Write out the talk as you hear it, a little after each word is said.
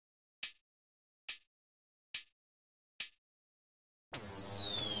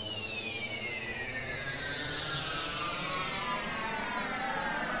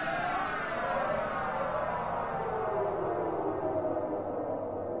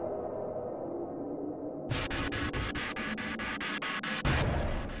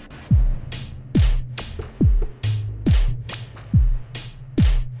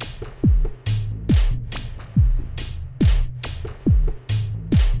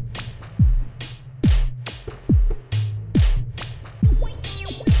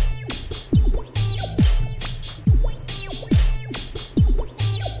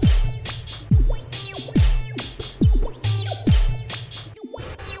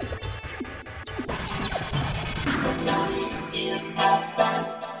years have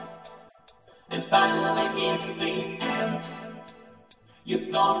passed, and finally it's the end. You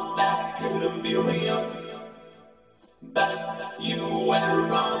thought that couldn't be real, but you were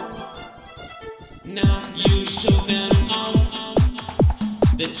wrong. Now you show them all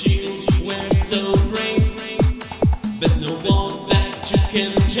that you were so brave. There's no wall that you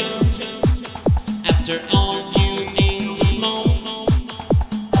can jump. After all, you ain't so small.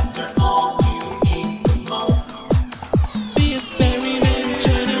 After all, you ain't so small. The experiment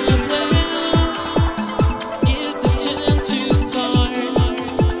turned out well. It's a chance to start.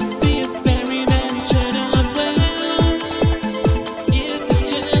 The experiment turned out well. It's a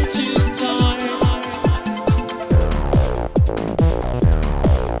chance to start.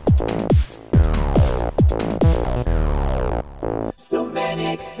 So many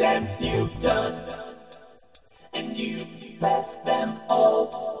exams you've done, and you've passed them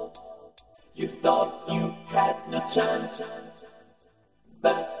all. You thought you had no chance,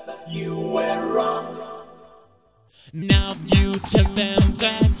 but you were wrong. Now you tell them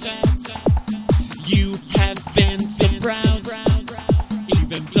that you have been so proud,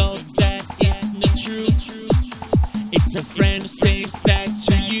 even though that is not true. It's a friend who says that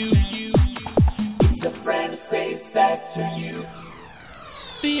to you. It's a friend who says that to you.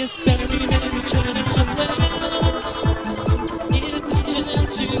 The experiment turned out well. It's a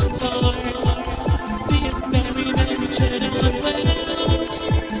chance to start. The experiment turned out well.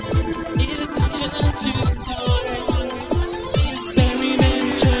 It's a chance to start. The experiment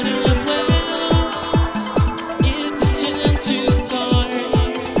turned out well. It's a chance to start.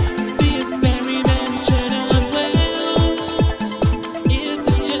 The experiment turned out well. It's a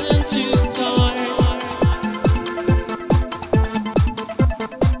chance to start.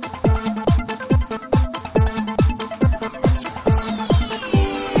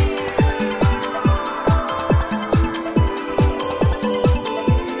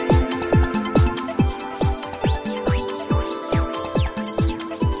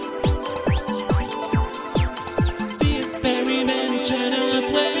 Turn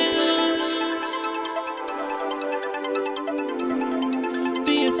out well.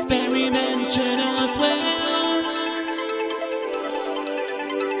 The experiment turned out well.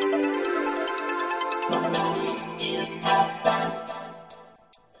 So many years have passed,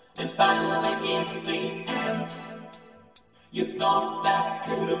 and finally it's the end. You thought that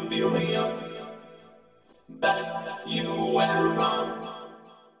couldn't be real, but you were wrong.